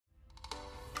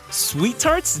Sweet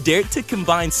Tarts dared to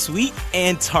combine sweet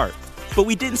and tart. But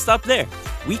we didn't stop there.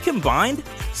 We combined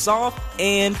soft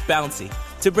and bouncy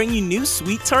to bring you new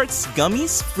Sweet Tarts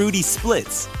Gummies Fruity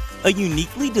Splits, a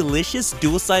uniquely delicious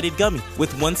dual-sided gummy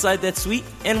with one side that's sweet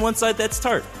and one side that's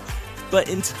tart, but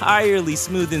entirely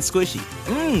smooth and squishy.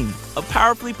 A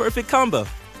powerfully perfect combo.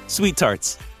 Sweet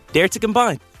Tarts, dare to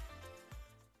combine.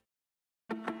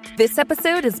 This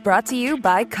episode is brought to you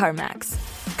by CarMax.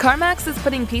 CarMax is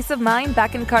putting peace of mind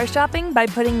back in car shopping by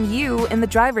putting you in the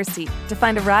driver's seat to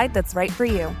find a ride that's right for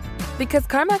you. Because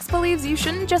CarMax believes you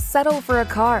shouldn't just settle for a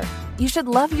car. You should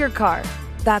love your car.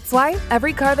 That's why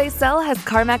every car they sell has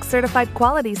CarMax certified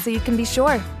quality so you can be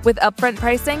sure, with upfront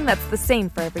pricing that's the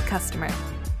same for every customer.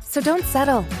 So don't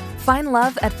settle. Find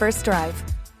love at first drive.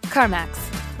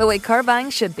 CarMax, the way car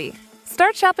buying should be.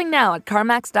 Start shopping now at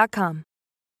CarMax.com.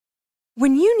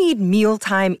 When you need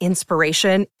mealtime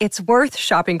inspiration, it's worth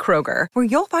shopping Kroger, where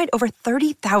you'll find over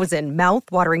 30,000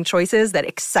 mouth-watering choices that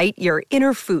excite your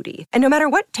inner foodie. And no matter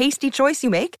what tasty choice you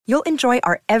make, you'll enjoy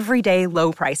our everyday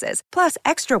low prices, plus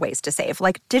extra ways to save,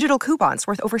 like digital coupons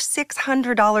worth over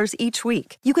 $600 each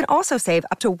week. You can also save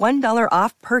up to $1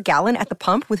 off per gallon at the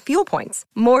pump with fuel points.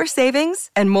 More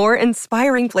savings and more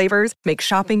inspiring flavors make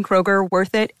shopping Kroger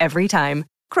worth it every time.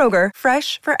 Kroger,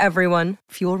 fresh for everyone.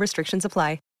 Fuel restrictions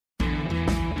apply.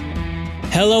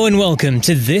 Hello and welcome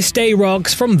to This Day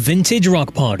Rocks from Vintage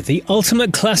Rock Pod, the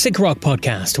ultimate classic rock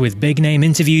podcast with big-name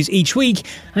interviews each week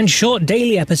and short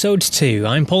daily episodes too.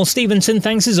 I'm Paul Stevenson,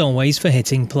 thanks as always for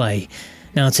hitting play.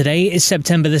 Now today is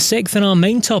September the 6th and our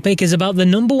main topic is about the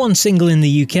number one single in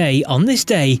the UK on this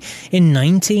day in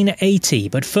 1980.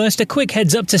 But first a quick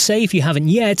heads up to say if you haven't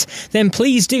yet, then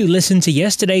please do listen to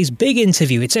yesterday's big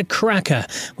interview. It's a cracker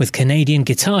with Canadian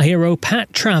guitar hero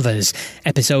Pat Travers.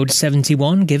 Episode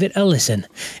 71, give it a listen.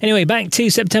 Anyway, back to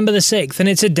September the 6th and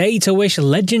it's a day to wish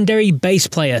legendary bass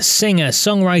player, singer,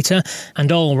 songwriter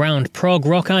and all-round prog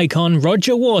rock icon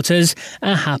Roger Waters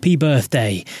a happy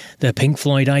birthday. The Pink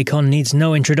Floyd icon needs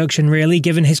no introduction really,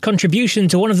 given his contribution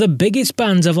to one of the biggest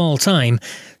bands of all time.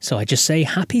 So I just say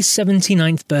happy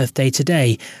 79th birthday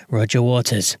today, Roger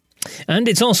Waters. And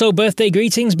it's also birthday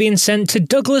greetings being sent to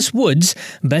Douglas Woods,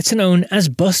 better known as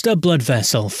Buster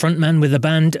Bloodvessel, frontman with the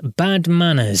band Bad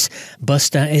Manners.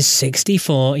 Buster is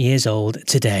 64 years old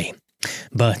today.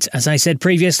 But as I said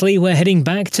previously, we're heading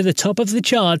back to the top of the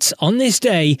charts on this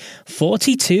day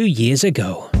 42 years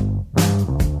ago.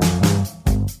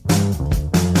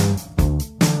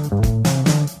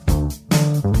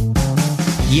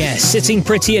 Yes, sitting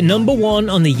pretty at number one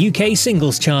on the UK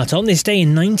singles chart on this day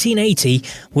in 1980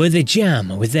 were The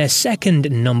Jam with their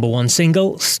second number one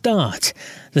single, Start.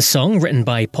 The song, written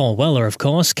by Paul Weller of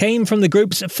course, came from the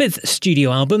group's fifth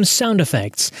studio album, Sound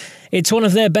Effects. It's one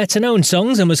of their better-known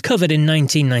songs and was covered in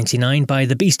 1999 by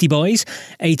the Beastie Boys.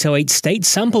 808 State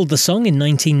sampled the song in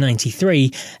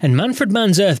 1993, and Manfred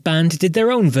Mann's Earth Band did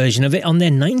their own version of it on their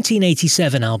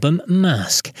 1987 album,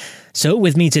 Mask. So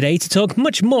with me today to talk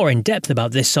much more in depth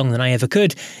about this song than I ever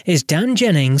could is Dan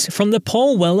Jennings from the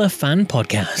Paul Weller Fan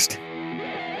Podcast.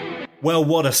 Well,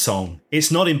 what a song.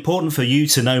 It's not important for you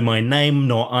to know my name,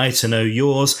 nor I to know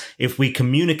yours. If we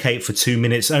communicate for 2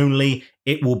 minutes only,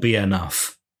 it will be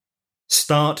enough.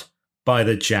 Start by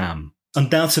The Jam.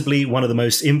 Undoubtedly one of the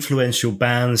most influential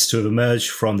bands to have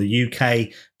emerged from the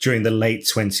UK during the late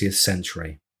 20th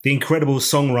century. The incredible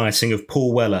songwriting of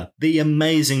Paul Weller, the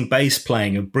amazing bass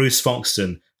playing of Bruce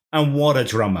Foxton, and what a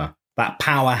drummer, that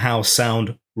powerhouse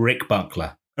sound, Rick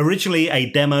Buckler. Originally a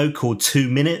demo called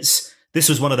 2 Minutes, this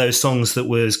was one of those songs that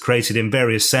was created in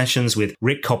various sessions with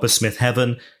Rick Coppersmith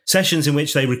Heaven, sessions in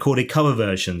which they recorded cover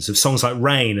versions of songs like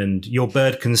Rain and Your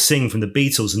Bird Can Sing from the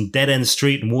Beatles and Dead End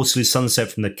Street and Waterloo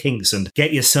Sunset from the Kinks and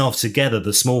Get Yourself Together,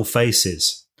 The Small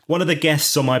Faces. One of the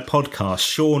guests on my podcast,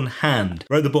 Sean Hand,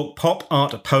 wrote the book Pop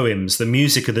Art Poems, The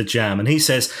Music of the Jam, and he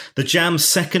says the Jam's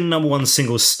second number one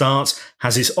single, Start,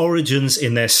 has its origins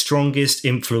in their strongest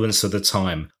influence of the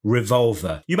time,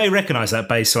 Revolver. You may recognise that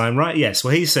bass line, right? Yes,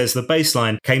 well he says the bass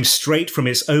line came straight from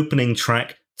its opening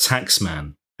track,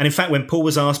 Taxman. And in fact, when Paul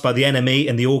was asked by the NME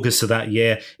in the August of that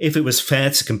year if it was fair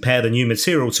to compare the new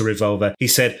material to Revolver, he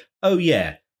said, "Oh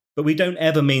yeah. But we don't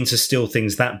ever mean to steal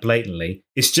things that blatantly.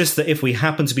 It's just that if we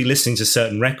happen to be listening to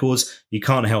certain records, you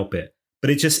can't help it. But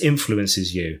it just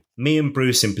influences you. Me and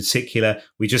Bruce in particular,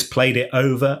 we just played it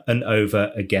over and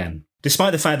over again."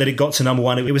 Despite the fact that it got to number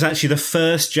one, it was actually the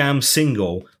first Jam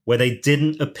single where they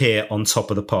didn't appear on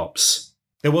Top of the Pops.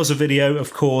 There was a video,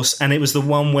 of course, and it was the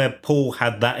one where Paul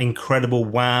had that incredible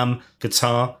Wham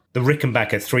guitar, the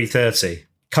Rickenbacker 330,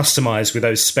 customised with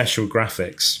those special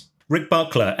graphics. Rick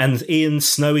Buckler and Ian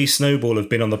Snowy Snowball have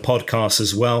been on the podcast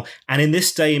as well. And in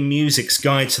This Day in Music's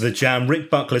Guide to the Jam, Rick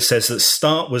Buckler says that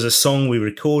Start was a song we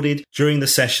recorded during the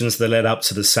sessions that led up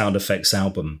to the Sound Effects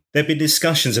album. There have been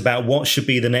discussions about what should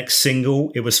be the next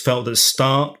single. It was felt that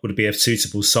Start would be a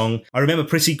suitable song. I remember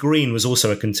Pretty Green was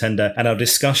also a contender, and our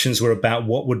discussions were about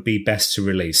what would be best to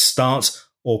release, Start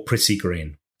or Pretty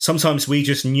Green. Sometimes we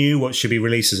just knew what should be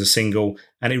released as a single,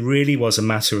 and it really was a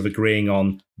matter of agreeing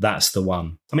on that's the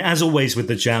one. I mean, as always with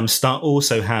the Jam, Start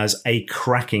also has a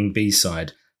cracking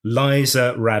B-side,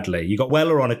 Liza Radley. You got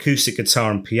Weller on acoustic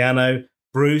guitar and piano,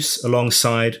 Bruce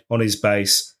alongside on his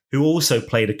bass, who also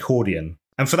played accordion.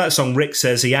 And for that song, Rick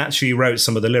says he actually wrote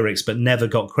some of the lyrics but never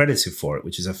got credited for it,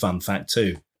 which is a fun fact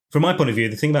too. From my point of view,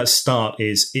 the thing about Start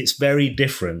is it's very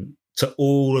different to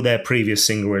all of their previous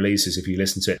single releases, if you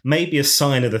listen to it. Maybe a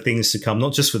sign of the things to come,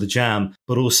 not just for the Jam,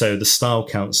 but also the Style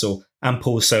Council and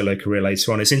Paul's solo career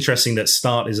later on. It's interesting that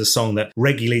Start is a song that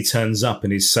regularly turns up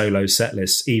in his solo set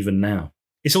lists, even now.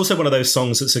 It's also one of those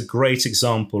songs that's a great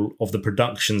example of the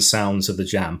production sounds of the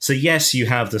Jam. So yes, you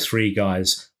have the three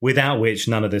guys, without which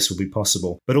none of this would be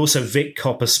possible, but also Vic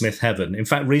Coppersmith-Heaven. In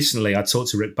fact, recently I talked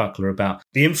to Rick Buckler about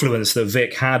the influence that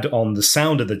Vic had on the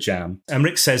sound of the Jam, and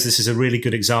Rick says this is a really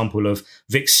good example of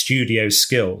Vic's studio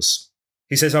skills.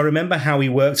 He says, I remember how he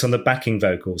worked on the backing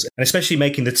vocals, and especially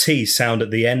making the T sound at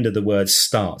the end of the word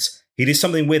Start. He did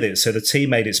something with it so the T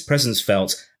made its presence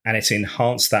felt, and it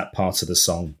enhanced that part of the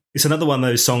song. It's another one of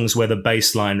those songs where the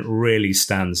bass line really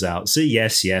stands out. So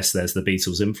yes, there's the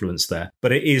Beatles' influence there,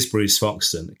 but it is Bruce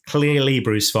Foxton. Clearly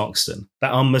Bruce Foxton.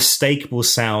 That unmistakable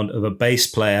sound of a bass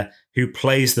player who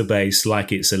plays the bass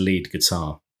like it's a lead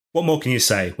guitar. What more can you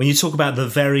say? When you talk about the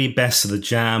very best of the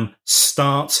Jam,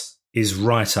 Start is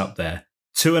right up there.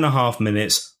 2.5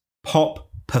 minutes, pop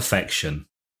perfection.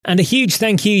 And a huge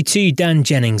thank you to Dan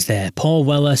Jennings there, Paul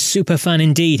Weller superfan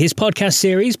indeed. His podcast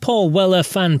series, Paul Weller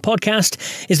Fan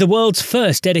Podcast, is the world's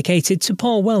first dedicated to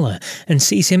Paul Weller and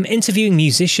sees him interviewing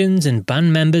musicians and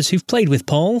band members who've played with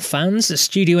Paul, fans,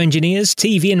 studio engineers,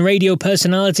 TV and radio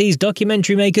personalities,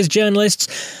 documentary makers,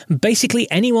 journalists, basically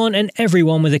anyone and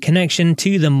everyone with a connection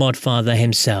to the Modfather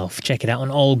himself. Check it out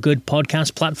on all good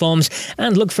podcast platforms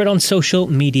and look for it on social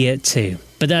media too.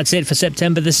 But that's it for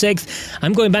September the 6th.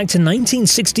 I'm going back to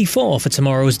 1964 for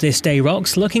tomorrow's This Day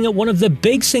Rocks, looking at one of the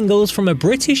big singles from a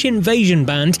British invasion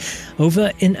band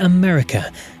over in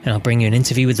America. And I'll bring you an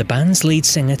interview with the band's lead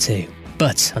singer too.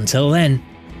 But until then,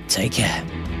 take care.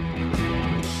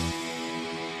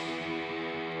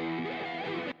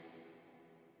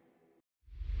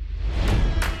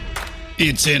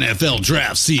 It's NFL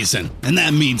draft season, and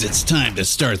that means it's time to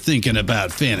start thinking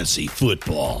about fantasy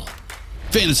football.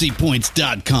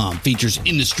 FantasyPoints.com features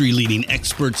industry-leading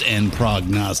experts and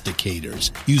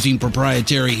prognosticators using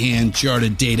proprietary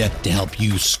hand-charted data to help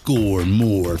you score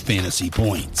more fantasy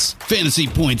points.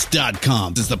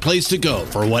 FantasyPoints.com is the place to go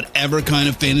for whatever kind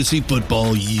of fantasy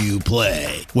football you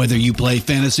play. Whether you play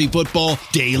fantasy football,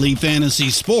 daily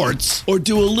fantasy sports, or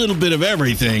do a little bit of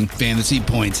everything, Fantasy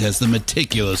Points has the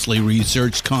meticulously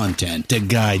researched content to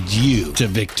guide you to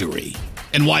victory.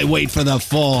 And why wait for the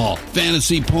fall?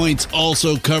 Fantasy Points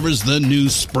also covers the new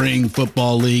spring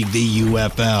football league, the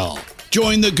UFL.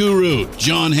 Join the guru,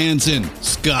 John Hansen,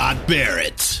 Scott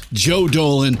Barrett, Joe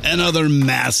Dolan, and other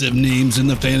massive names in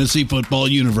the fantasy football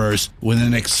universe with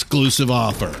an exclusive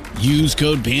offer. Use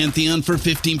code Pantheon for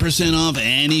 15% off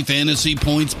any Fantasy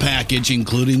Points package,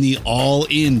 including the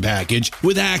all-in package,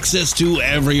 with access to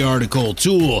every article,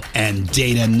 tool, and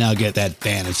data nugget that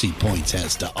Fantasy Points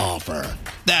has to offer.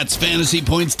 That's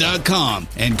FantasyPoints.com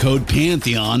and code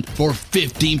Pantheon for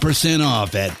 15%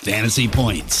 off at Fantasy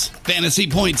Points.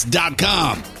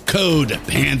 FantasyPoints.com, code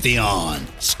Pantheon.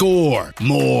 Score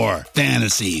more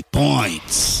fantasy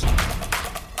points.